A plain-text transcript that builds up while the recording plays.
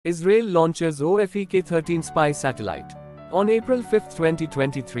Israel launches Ofek-13 Spy Satellite. On April 5,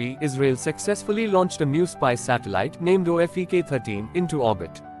 2023, Israel successfully launched a Mews spy satellite named Ofek-13 into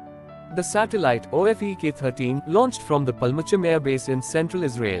orbit. The satellite, Ofek-13, launched from the Palmachim Air Base in central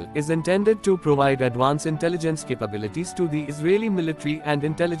Israel, is intended to provide advanced intelligence capabilities to the Israeli military and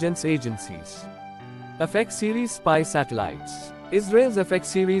intelligence agencies. Ofek-series spy satellites. Israel's Ofek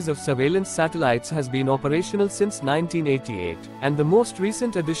series of surveillance satellites has been operational since 1988, and the most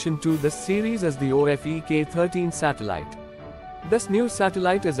recent addition to this series is the Ofek-13 satellite. This new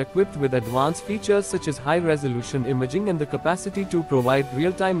satellite is equipped with advanced features such as high-resolution imaging and the capacity to provide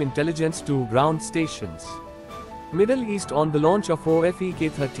real-time intelligence to ground stations. Middle East. On the launch of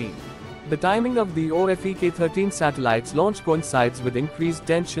Ofek-13. The timing of the Ofek-13 satellite's launch coincides with increased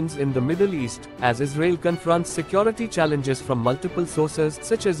tensions in the Middle East, as Israel confronts security challenges from multiple sources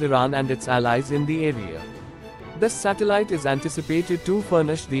such as Iran and its allies in the area. This satellite is anticipated to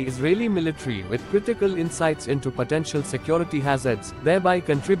furnish the Israeli military with critical insights into potential security hazards, thereby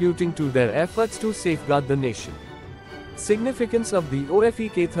contributing to their efforts to safeguard the nation. Significance of the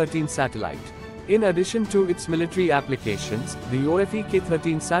Ofek-13 satellite. In addition to its military applications, the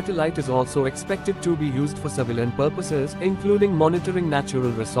Ofek-13 satellite is also expected to be used for civilian purposes, including monitoring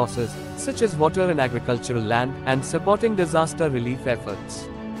natural resources, such as water and agricultural land, and supporting disaster relief efforts.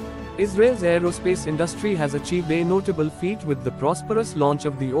 Israel's aerospace industry has achieved a notable feat with the prosperous launch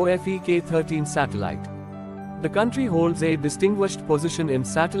of the Ofek-13 satellite. The country holds a distinguished position in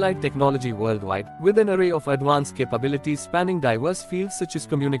satellite technology worldwide, with an array of advanced capabilities spanning diverse fields such as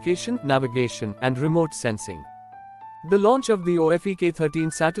communication, navigation, and remote sensing. The launch of the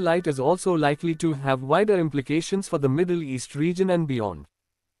Ofek-13 satellite is also likely to have wider implications for the Middle East region and beyond.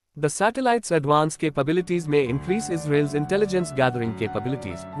 The satellite's advanced capabilities may increase Israel's intelligence gathering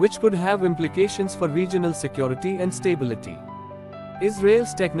capabilities, which could have implications for regional security and stability.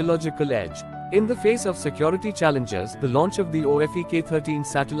 Israel's technological edge. In the face of security challenges, the launch of the Ofek-13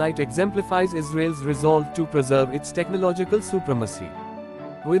 satellite exemplifies Israel's resolve to preserve its technological supremacy.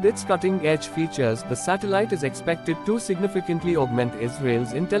 With its cutting-edge features, the satellite is expected to significantly augment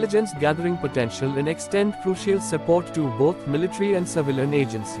Israel's intelligence gathering potential and extend crucial support to both military and civilian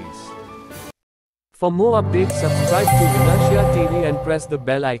agencies. For more updates, subscribe to Inertia TV and press the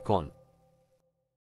bell icon.